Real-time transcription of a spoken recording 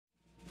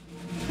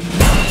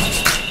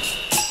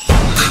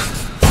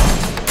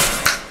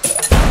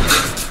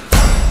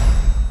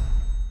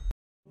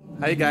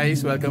Hi guys,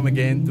 welcome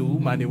again to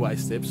Money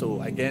Wise Tips. So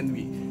again,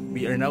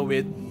 we are now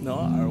with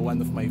one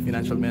of my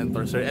financial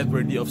mentors, Sir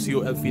Edward D of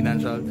COL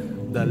Financial,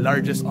 the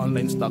largest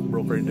online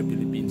stockbroker in the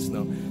Philippines.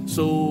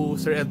 So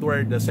Sir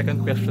Edward, the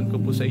second question ko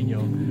po sa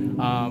inyo,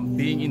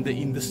 being in the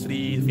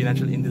industry,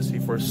 financial industry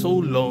for so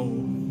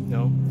long,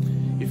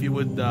 if you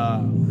would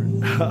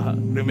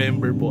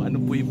remember po, ano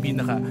po yung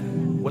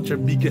what's your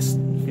biggest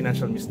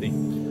financial mistake?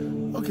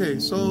 Okay,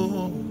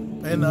 so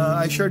and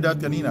I shared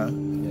that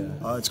kanina.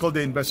 It's called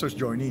the investor's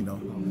journey.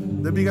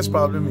 The biggest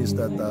problem is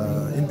that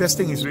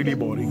investing is really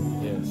boring.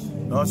 Yes.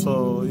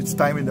 So it's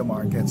time in the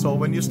market. So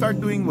when you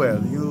start doing well,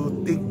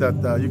 you think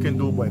that you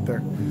can do better.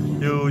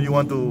 You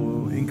want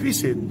to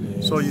increase it.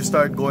 Yes. So you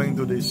start going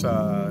to this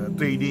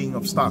trading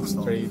of stocks.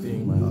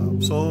 Trading.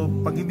 So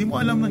pag hindi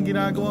mo alam ng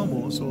ginagawa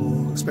mo, so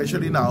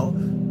especially now,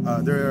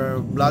 there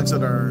are blogs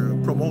that are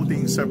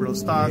promoting several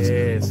stocks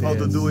of how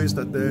to do is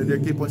that they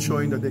keep on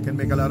showing that they can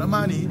make a lot of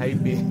money.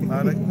 Hyping.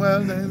 Well,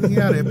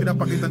 nangyari,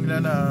 pinapakita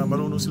nila na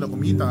marunong sila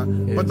kumita.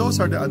 But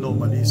those are the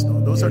anomalies.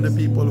 Those are the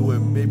people who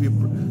have maybe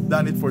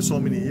done it for so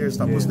many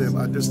years. Tapos they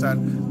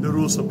understand the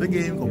rules of the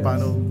game, kung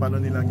paano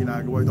nila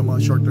ginagawa itong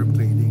mga short-term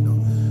trading.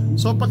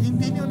 So pag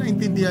hindi niyo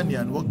naintindihan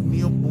yan, huwag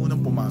niyo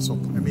munang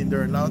pumasok. I mean,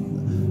 there are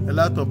a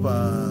lot of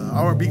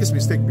our biggest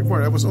mistake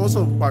before. I was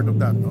also part of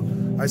that.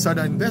 I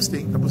started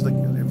investing, tapos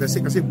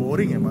investing kasi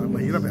boring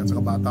mahirap at saka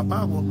bata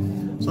pa ako.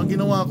 So ang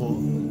ginawa ko,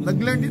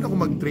 nag-learn din ako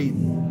mag-trade.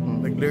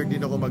 Nag-learn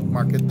din ako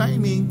mag-market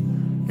timing,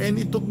 and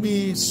it took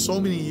me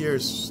so many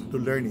years to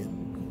learn it.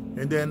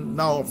 And then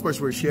now, of course,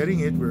 we're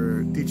sharing it,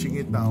 we're teaching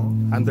it now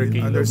under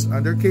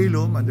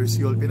Calum, under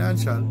COL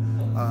Financial,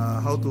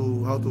 how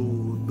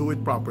to do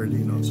it properly.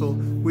 So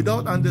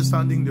without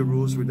understanding the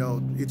rules,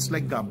 it's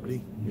like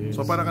gambling. Yes.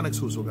 So para ka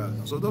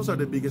nagsusugal. So those are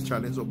the biggest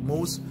challenge of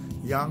most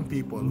young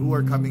people who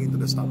are coming into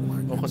the stock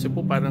market. Kasi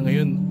po parang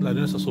ngayon,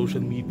 lalo na sa social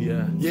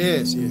media,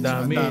 yes,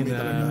 dami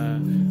na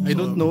I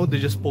don't know,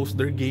 they just post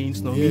their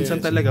gains. Yes.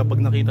 Minsan talaga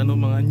pag nakita ng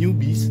mga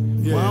newbies,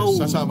 wow,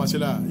 sasama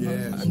sila.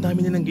 Yes. Ang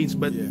dami nilang gains,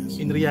 but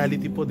in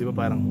reality po, di ba,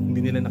 parang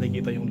hindi nila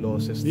nakikita yung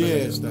losses talaga.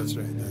 Yes, that's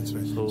right.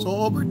 So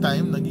over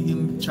time,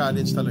 nagiging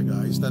challenge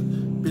talaga is that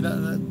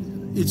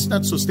it's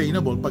not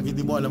sustainable pag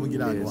hindi mo alam ang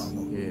ginagawa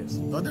mo. Yes.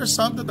 There's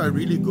some that are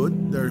really good.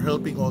 They're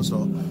helping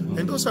also,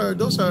 and those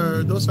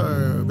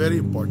are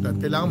very important.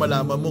 Kailangan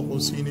malaman mo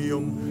kung sino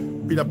yung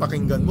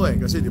pinapakinggan mo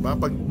kasi di ba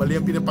pag mali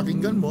ang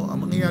pinapakinggan mo,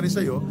 ang mangyayari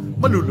sa iyo,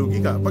 malulugi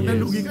ka. Pag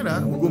nalugi ka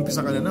na,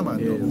 mag-umpisa ka na naman.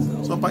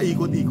 So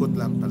paikot-ikot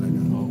lang talaga.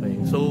 Okay.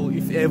 So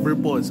if ever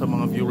po sa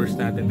mga viewers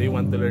natin, they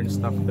want to learn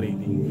stock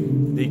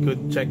trading, they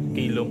could check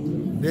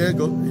Calum. There you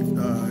go.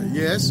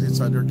 Yes, it's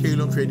under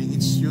Calum Trading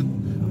Institute.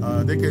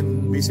 They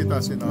can visit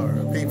us in our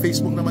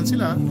Facebook naman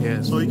sila.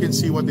 Yes. So you can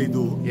see what they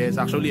do. Yes,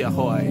 actually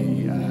ako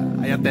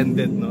I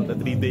attended the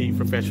 3-day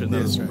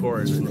professional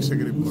course.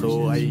 Executive course.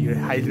 So I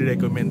highly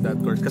recommend that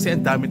course kasi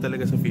ang dami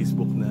talaga sa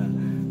Facebook na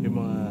yung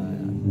mga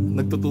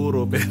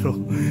nagtuturo pero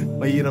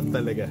mahirap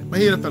talaga.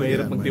 Mahirap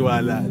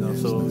magtiwala,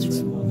 So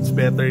it's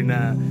better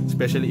na,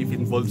 especially if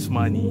it involves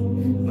money,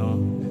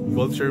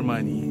 involves your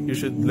money, you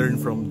should learn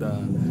from the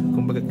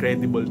kumbaga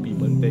credible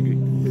people,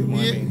 integrity.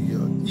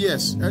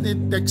 Yes, and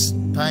it takes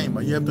time.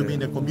 You have to be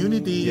in a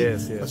community.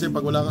 Yes. Kasi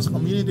pag wala ka sa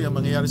community, ang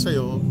mangyayari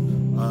sa'yo,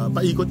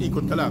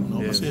 paikot-ikot ka lang.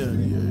 Yes. Kasi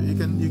you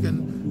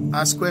can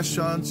ask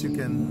questions, you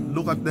can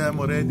look at them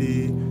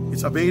already.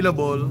 It's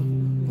available.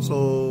 So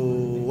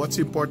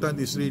what's important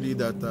is really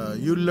that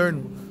you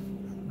learn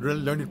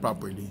it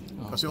properly.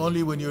 Kasi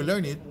only when you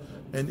learn it,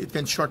 and it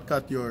can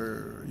shortcut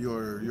your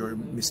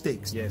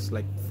mistakes. Yes,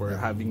 like for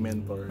having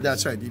mentors.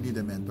 That's right. You need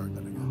a mentor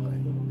talaga.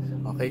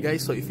 Okay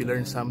guys, so if you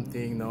learned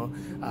something,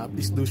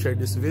 please do share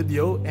this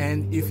video,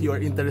 and if you are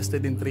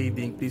interested in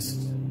trading, please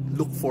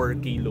look for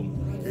Calum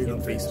in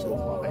Facebook.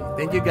 Okay.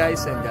 Thank you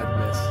guys, and God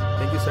bless.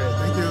 Thank you, sir.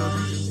 Thank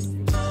you.